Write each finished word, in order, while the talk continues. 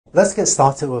Let's get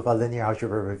started with our linear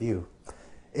algebra review.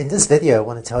 In this video, I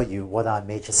want to tell you what are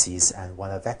matrices and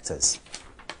what are vectors.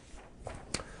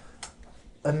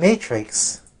 A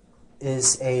matrix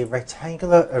is a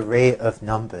rectangular array of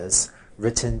numbers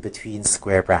written between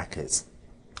square brackets.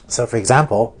 So for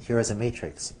example, here is a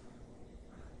matrix.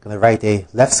 I'm going to write a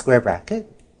left square bracket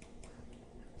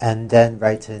and then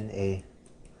write in a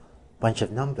bunch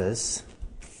of numbers.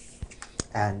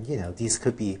 And these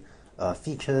could be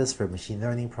features for a machine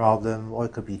learning problem, or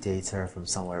it could be data from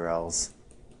somewhere else.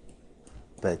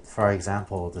 But for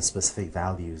example, the specific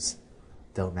values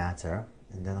don't matter.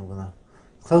 And then I'm going to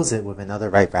close it with another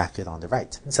right bracket on the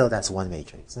right. And so that's one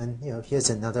matrix. And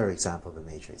here's another example of a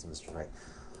matrix. I'm just going to write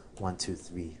 1, 2,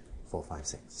 3, 4, 5,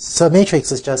 6. So a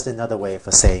matrix is just another way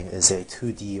for saying is a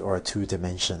 2D or a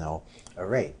two-dimensional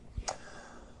array.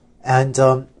 And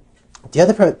the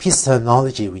other piece of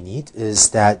terminology we need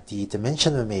is that the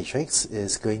dimension of a matrix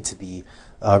is going to be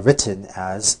written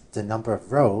as the number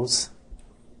of rows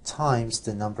times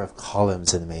the number of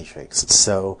columns in the matrix.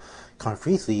 So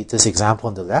concretely, this example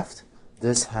on the left,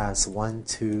 this has 1,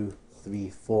 2, 3,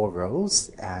 4 rows,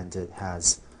 and it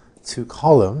has 2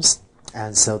 columns.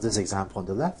 And so this example on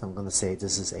the left, I'm going to say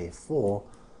this is a 4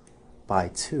 by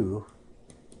 2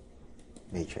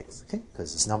 matrix, okay?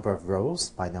 Because it's number of rows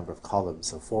by number of columns,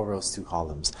 so 4 rows, 2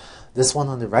 columns. This one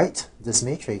on the right, this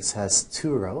matrix has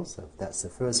 2 rows, so that's the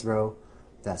first row,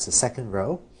 that's the second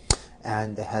row,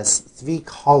 and it has 3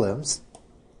 columns,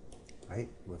 right?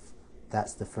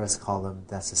 That's the first column,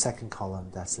 that's the second column,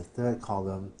 that's the third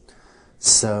column.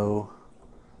 So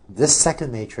this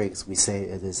second matrix, we say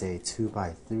it is a 2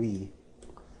 by 3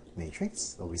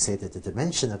 matrix, or we say that the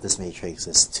dimension of this matrix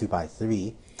is 2 by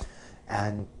 3,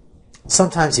 and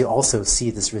sometimes you also see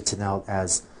this written out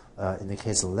as, in the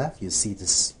case of the left, you see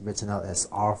this written out as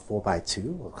R4 by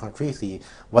 2. Or concretely,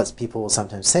 what people will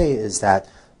sometimes say is that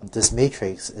this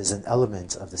matrix is an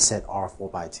element of the set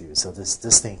R4 by 2. So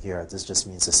this thing here, this just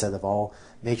means a set of all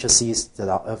matrices that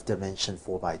are of dimension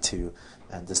 4 by 2.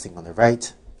 And this thing on the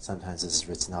right, sometimes this is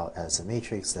written out as a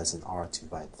matrix that's an R2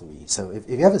 by 3. So if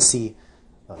you ever see,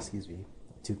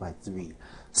 2 by 3.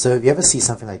 So if you ever see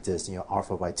something like this,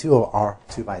 R4 by 2 or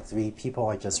R2 by 3, people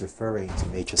are just referring to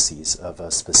matrices of a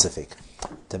specific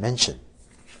dimension.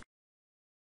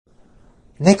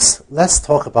 Next, let's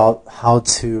talk about how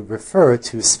to refer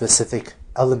to specific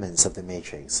elements of the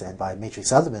matrix. And by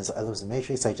matrix elements of the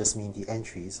matrix, I just mean the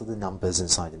entries or the numbers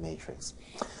inside the matrix.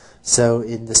 So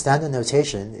in the standard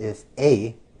notation, if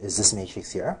A is this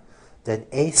matrix here, then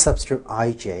A subscript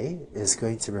ij is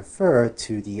going to refer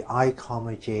to the I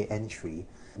comma j entry,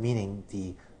 meaning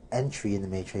the entry in the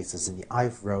matrix is in the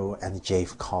ith row and the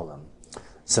jth column.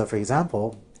 So for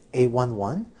example,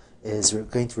 A11 is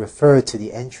going to refer to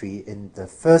the entry in the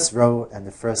first row and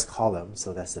the first column.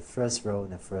 So that's the first row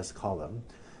and the first column.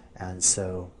 And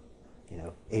so,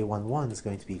 A11 is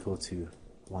going to be equal to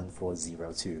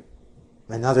 1402.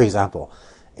 Another example,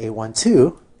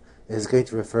 A12 is going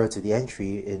to refer to the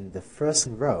entry in the first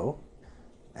row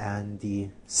and the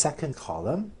second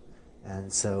column.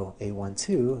 And so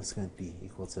A12 is going to be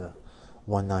equal to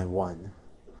 191.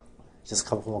 Just a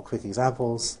couple more quick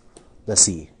examples. Let's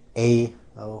see.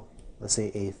 Let's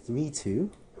say A32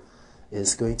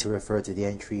 is going to refer to the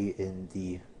entry in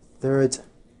the third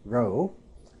row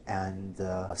and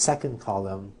the second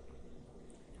column,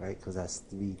 right? Because that's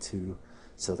 3, 2.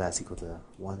 So that's equal to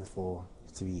 1, 4,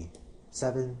 3,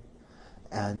 7.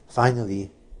 And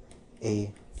finally,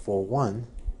 A41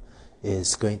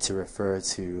 is going to refer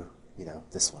to,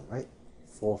 this one, right?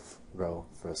 Fourth row,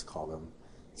 first column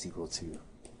is equal to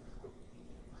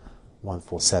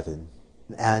 147.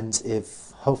 And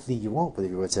if, hopefully you won't, but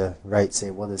if you were to write,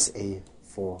 say, what is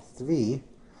A43?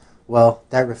 Well,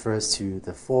 that refers to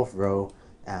the fourth row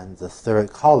and the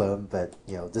third column, but,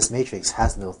 this matrix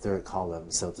has no third column,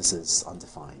 so this is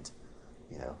undefined.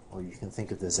 Or you can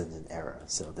think of this as an error.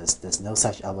 So there's no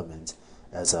such element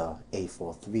as a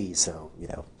A43, so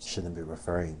shouldn't be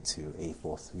referring to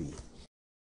A43.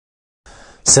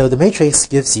 So the matrix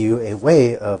gives you a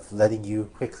way of letting you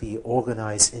quickly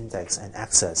organize, index, and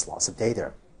access lots of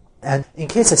data. And in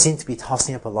case I seem to be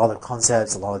tossing up a lot of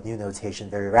concepts, a lot of new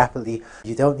notation very rapidly,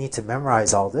 you don't need to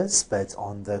memorize all this, but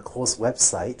on the course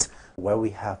website, where we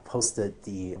have posted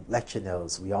the lecture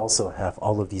notes, we also have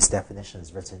all of these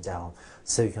definitions written down.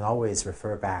 So you can always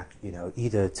refer back,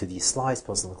 either to these slides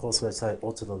posted on the course website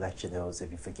or to the lecture notes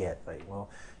if you forget, like, well,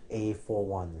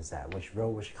 A41 is that, which row,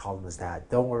 which column is that.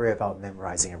 Don't worry about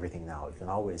memorizing everything now. You can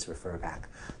always refer back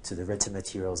to the written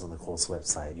materials on the course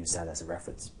website, use that as a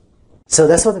reference. So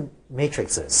that's what a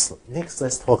matrix is. Next,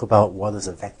 let's talk about what is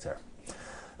a vector.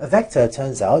 A vector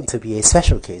turns out to be a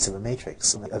special case of a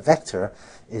matrix. A vector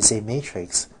is a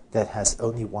matrix that has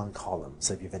only one column.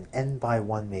 So if you have an n by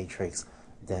 1 matrix,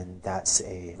 then that's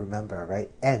remember,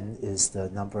 right? N is the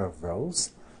number of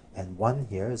rows, and 1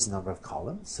 here is the number of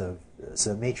columns. So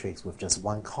a matrix with just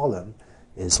one column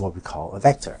is what we call a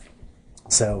vector.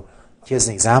 So here's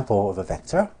an example of a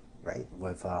vector, right?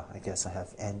 With, I guess I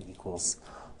have n equals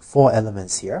 4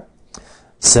 elements here.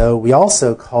 So we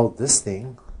also call this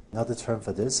thing, another term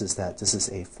for this is that this is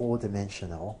a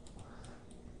 4-dimensional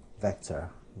vector.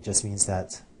 It just means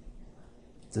that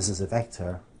this is a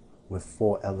vector with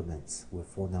 4 elements, with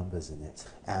 4 numbers in it.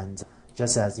 And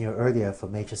just as earlier for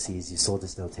matrices, you saw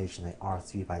this notation like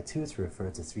R3 by 2 to refer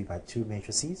to 3 by 2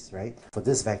 matrices, right? For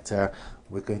this vector,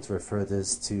 we're going to refer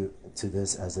this to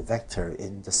this as a vector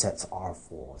in the set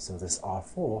R4. So this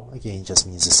R4, again, just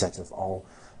means a set of all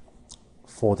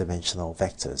 4-dimensional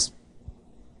vectors.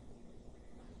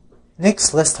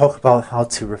 Next, let's talk about how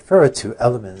to refer to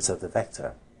elements of the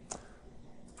vector.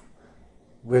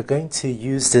 We're going to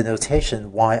use the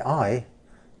notation yi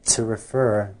to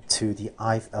refer to the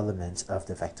ith element of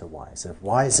the vector y. So if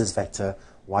y is this vector,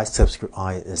 y subscript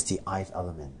I is the ith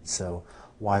element. So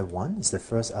y1 is the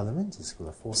first element, is equal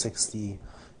to 460.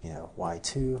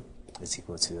 Y2 is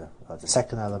equal to the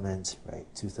second element, right?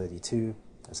 232.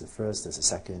 That's the first, that's the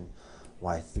second.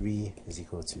 Y3 is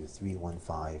equal to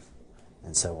 315,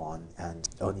 and so on. And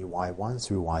only y1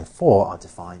 through y4 are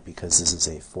defined because this is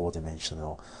a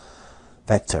 4-dimensional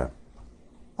vector.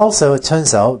 Also, it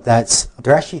turns out that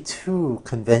there are actually 2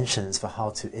 conventions for how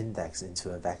to index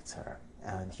into a vector.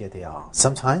 And here they are.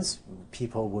 Sometimes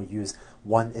people will use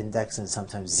 1 index and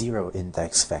sometimes 0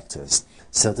 index vectors.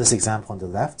 So this example on the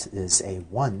left is a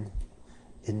 1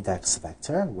 index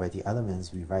vector where the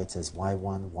elements we write as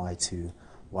y1, y2,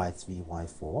 y3,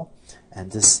 y4.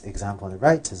 And this example on the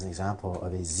right is an example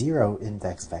of a 0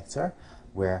 index vector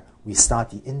where we start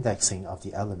the indexing of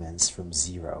the elements from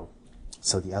 0.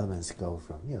 So the elements go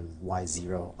from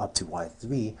y0 up to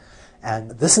y3.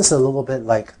 And this is a little bit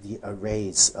like the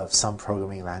arrays of some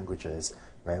programming languages,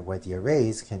 right, where the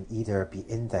arrays can either be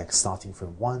indexed starting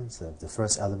from 1, so the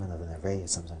first element of an array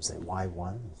is sometimes say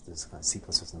y1, this kind of C++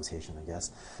 notation, I guess,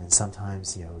 and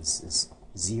sometimes is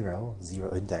 0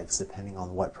 index, depending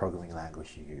on what programming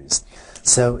language you use.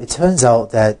 So it turns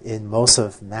out that in most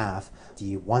of math,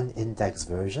 the 1 index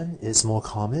version is more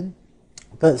common.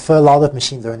 But for a lot of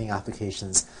machine learning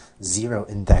applications, 0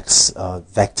 index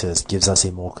vectors gives us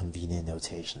a more convenient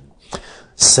notation.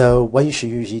 So what you should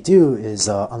usually do is,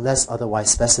 unless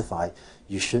otherwise specified,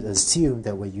 you should assume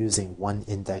that we're using 1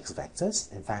 index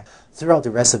vectors. In fact, throughout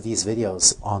the rest of these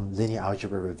videos on linear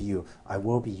algebra review, I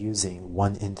will be using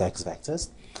 1 index vectors.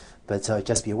 But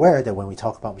just be aware that when we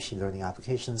talk about machine learning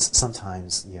applications,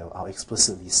 sometimes I'll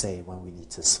explicitly say when we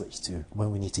need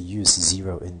to use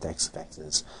 0 index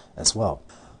vectors as well.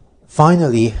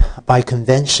 Finally, by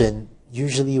convention,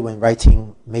 usually when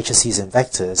writing matrices and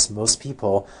vectors, most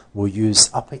people will use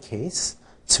uppercase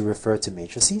to refer to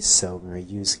matrices. So when we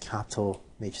use capital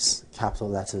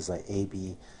letters like A,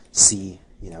 B, C,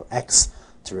 X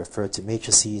to refer to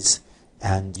matrices,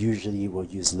 and usually we'll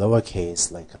use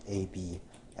lowercase like A, B,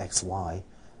 X, Y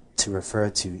to refer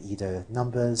to either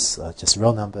numbers, just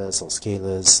real numbers or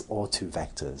scalars, or to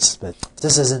vectors. But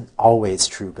this isn't always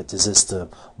true, but this is the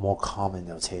more common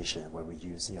notation where we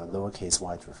use lowercase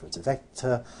y to refer to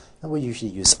vector, and we usually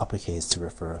use uppercase to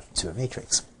refer to a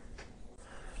matrix.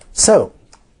 So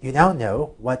you now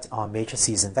know what are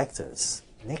matrices and vectors.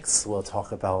 Next, we'll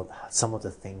talk about some of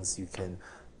the things you can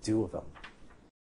do with them.